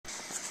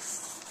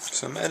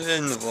So I'm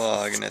editing the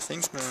vlog, and I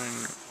think my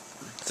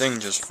thing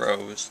just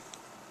froze.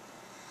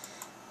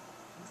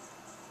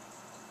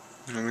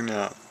 Maybe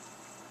not.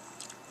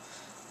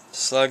 The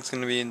slug's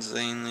gonna be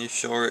insanely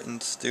short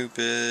and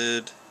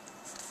stupid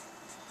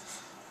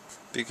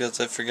because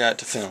I forgot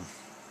to film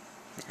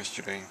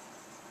yesterday.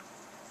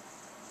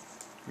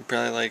 You're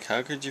probably like,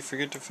 how could you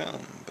forget to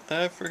film? But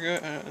I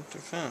forgot to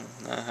film.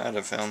 Not how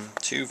to film,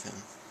 to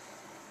film.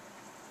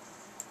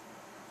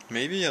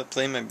 Maybe I'll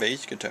play my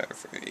bass guitar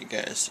for you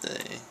guys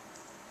today.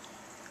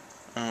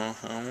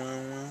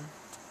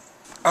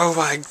 Oh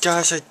my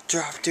gosh, I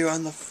dropped you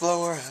on the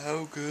floor.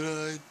 How could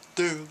I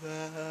do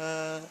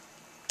that?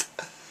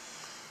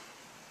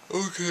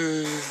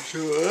 Okay, so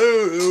I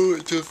don't know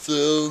what to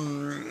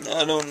film.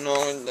 I don't know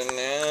what to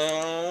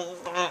now.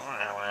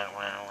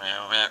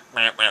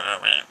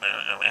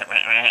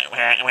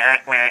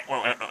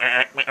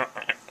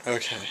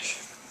 Okay.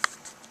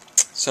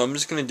 So I'm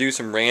just gonna do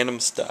some random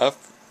stuff,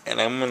 and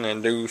I'm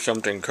gonna do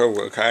something cool,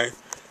 okay?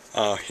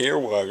 Here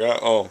we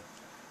go.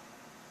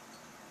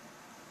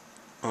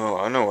 Oh,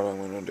 I know what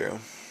I'm gonna do.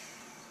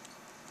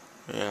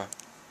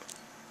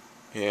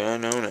 Yeah, I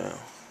know now.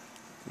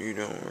 You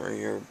don't worry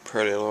your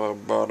pretty little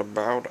butt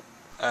about it.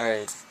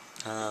 Alright,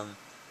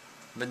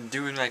 been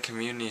doing my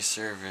community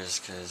service,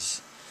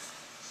 cause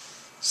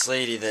this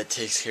lady that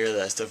takes care of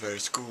that stuff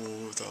at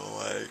school was all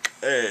like,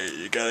 hey,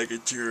 you gotta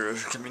get your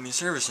community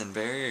service in,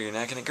 Barry, or you're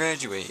not gonna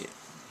graduate.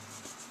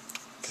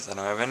 Cause I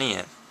don't have any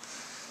in.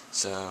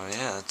 So,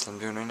 yeah, that's what I'm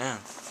doing right now.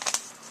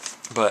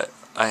 But,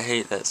 I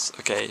hate this,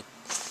 okay?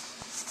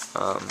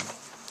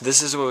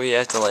 This is what we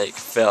have to, like,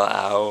 fill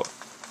out.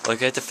 Like,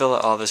 we have to fill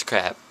out all this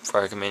crap for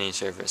our community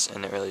service,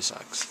 and it really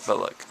sucks. But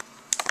look.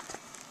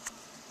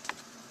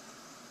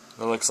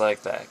 It looks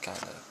like that,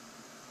 kind of.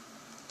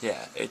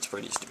 Yeah, it's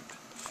pretty stupid.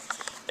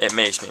 It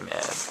makes me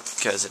mad,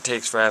 because it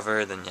takes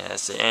forever, then you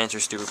have to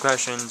answer stupid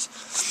questions.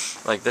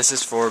 Like, this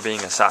is for being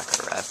a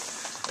soccer rep.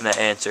 And I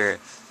answer,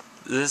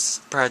 this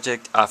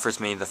project offers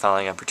me the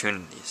following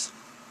opportunities.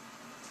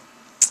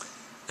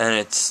 And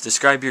it's,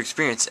 describe your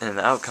experience and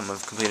the outcome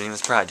of completing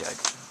this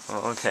project.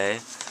 Well,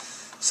 okay.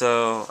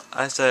 So,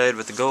 I said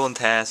what the goal and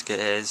task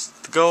is.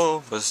 The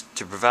goal was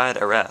to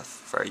provide a ref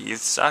for a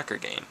youth soccer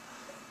game,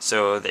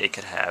 so they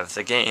could have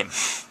the game.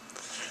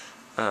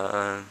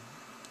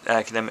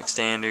 Academic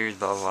standards,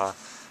 blah blah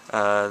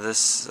blah.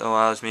 This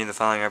allows me the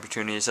following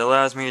opportunities. It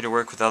allows me to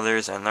work with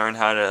others and learn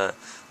how to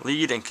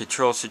lead and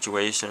control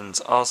situations.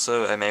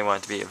 Also, I may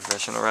want to be a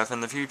professional ref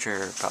in the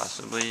future.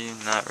 Possibly,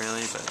 not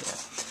really, but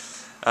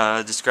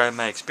yeah. Describe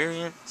my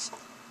experience.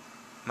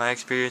 My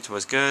experience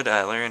was good.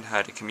 I learned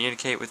how to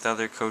communicate with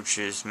other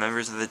coaches,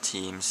 members of the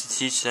teams, to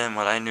teach them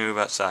what I knew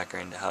about soccer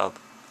and to help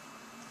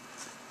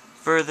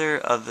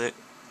further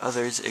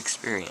others'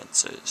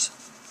 experiences.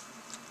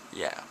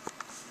 Yeah.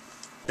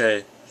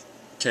 Okay,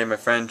 my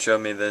friend showed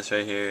me this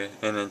right here,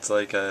 and it's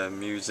like a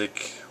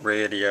music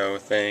radio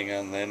thing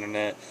on the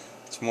internet.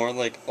 It's more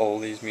like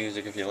oldies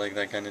music if you like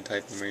that kind of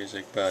type of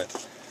music,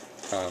 but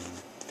I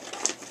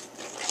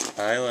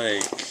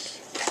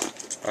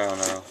don't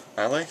know,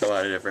 I like a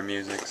lot of different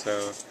music,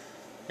 so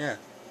yeah,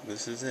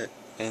 this is it.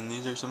 And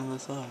these are some of the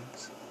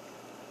songs.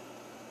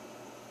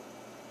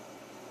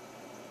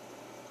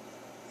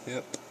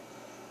 Yep.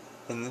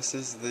 And this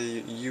is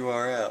the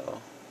URL.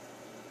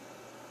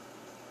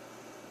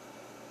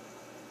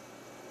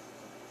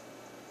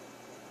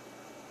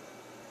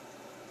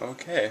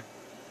 Okay.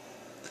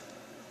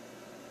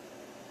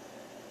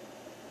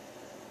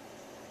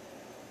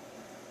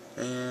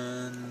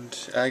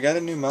 And I got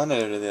a new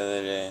monitor the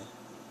other day.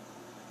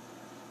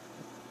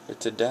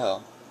 It's a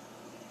Dell.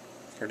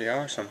 Pretty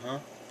awesome, huh?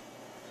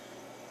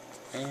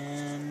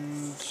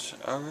 And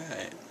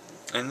alright.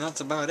 And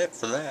that's about it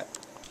for that.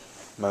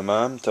 My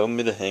mom told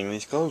me to hang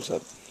these clothes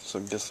up.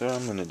 So guess what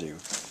I'm gonna do?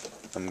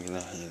 I'm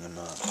gonna hang them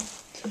up.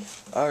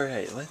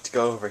 Alright, let's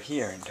go over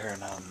here and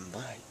turn on the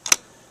light.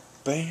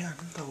 Bam,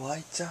 the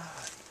light's on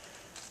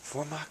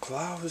for my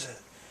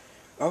closet.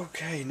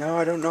 Okay, now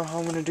I don't know how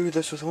I'm gonna do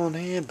this with one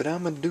hand, but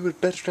I'm gonna do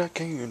it best I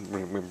can.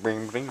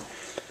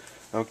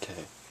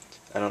 Okay,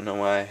 I don't know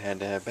why I had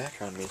to have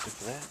background music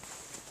for that,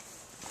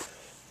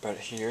 but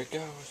here it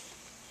goes.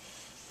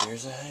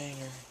 Here's a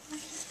hanger.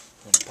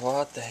 I'm gonna pull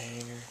out the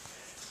hanger.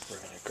 We're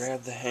gonna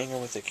grab the hanger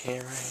with the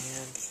camera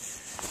hand.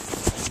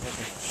 And we're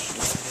gonna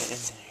slide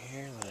it in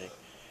here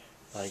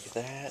like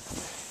that.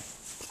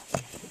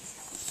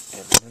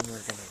 And then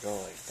we're going to go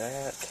like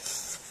that.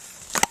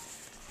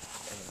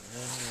 And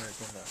then we're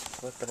going to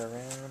flip it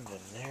around.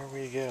 And there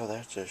we go.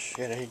 That's a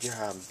shitty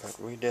job. But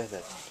we did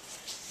it.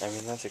 I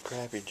mean, that's a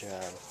crappy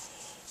job.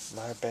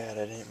 My bad.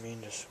 I didn't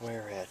mean to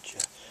swear at you.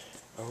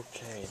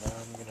 Okay, now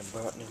I'm going to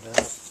button it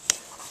up.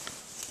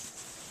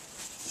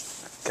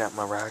 Got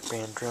my rock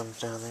band drums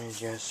down there.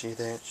 You guys see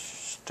that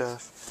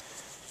stuff?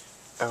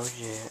 Oh,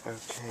 yeah.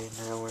 Okay,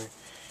 now we're...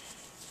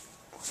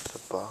 What's the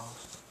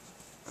balls?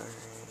 Alright,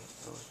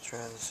 let's try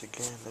this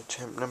again.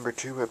 Attempt number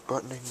 2 at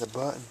buttoning the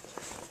button.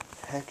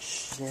 Heck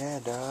yeah,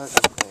 dog.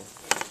 Okay.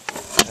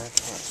 Alright.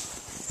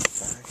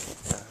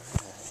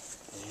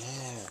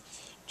 Yeah,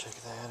 check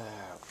that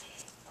out.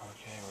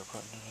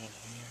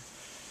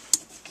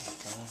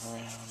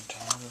 going around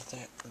town with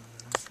it.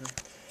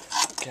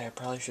 Okay, I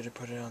probably should have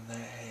put it on that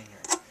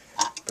hanger.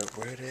 But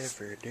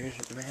whatever, does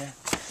it matter?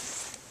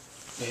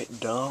 It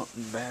don't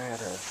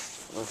matter.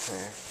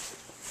 Okay.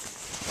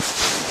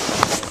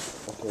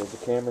 Okay, the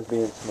camera's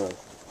being smushed,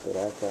 so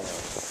that's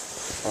alright.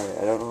 Alright,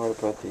 I don't know where to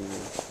put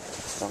these.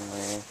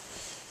 Somewhere.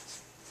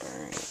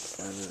 Alright,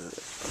 where does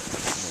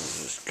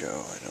this go?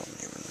 I don't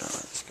even know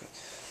where this goes.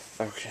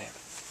 Okay.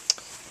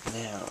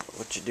 Now,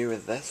 what you do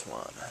with this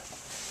one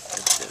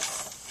is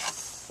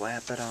just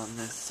slap it on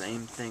this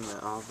same thing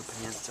that all the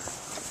pants are on.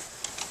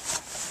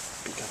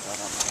 Because I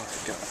don't know where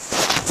it goes.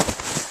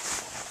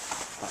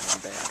 I'm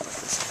bad with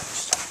this kind of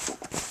stuff.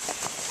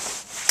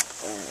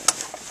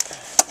 Alright.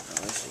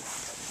 Now this is,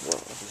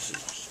 whoa, this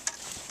is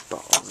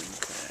balls and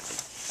crabby.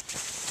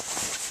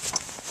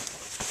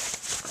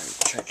 Alright,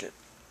 check it.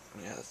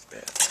 Yeah, that's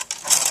bad.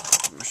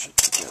 Mush it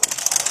together.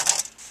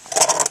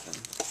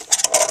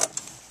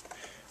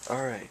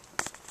 Alright.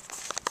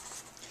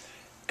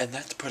 And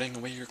that's putting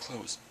away your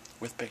clothes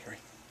with Bikini.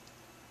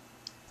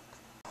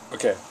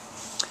 Okay.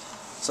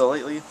 So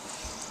lately,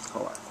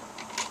 hold on.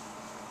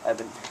 I've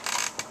been...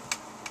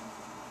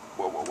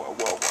 Whoa.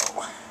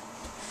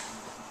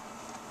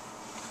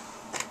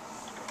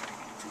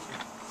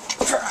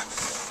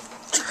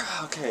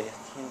 Okay.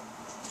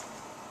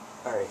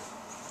 Alright.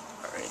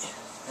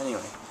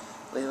 Anyway,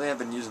 lately I've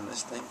been using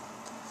this thing.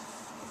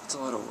 It's a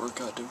little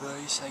workout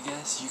device, I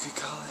guess you could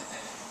call it.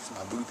 'Cause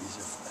my boobies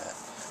are fat.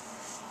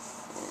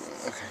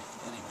 Okay,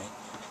 anyway.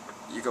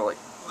 You go like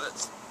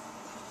this.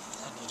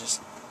 And you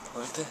just go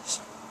like this.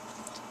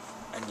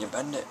 And you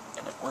bend it,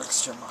 and it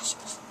works your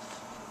muscles.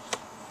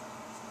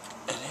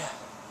 And yeah.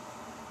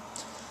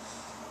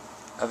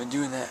 I've been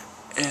doing that,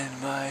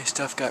 and my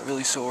stuff got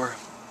really sore.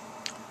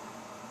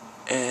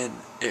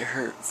 And it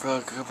hurt for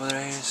like a couple of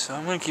days, so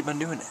I'm gonna keep on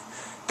doing it.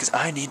 Because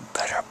I need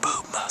better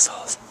boob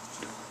muscles.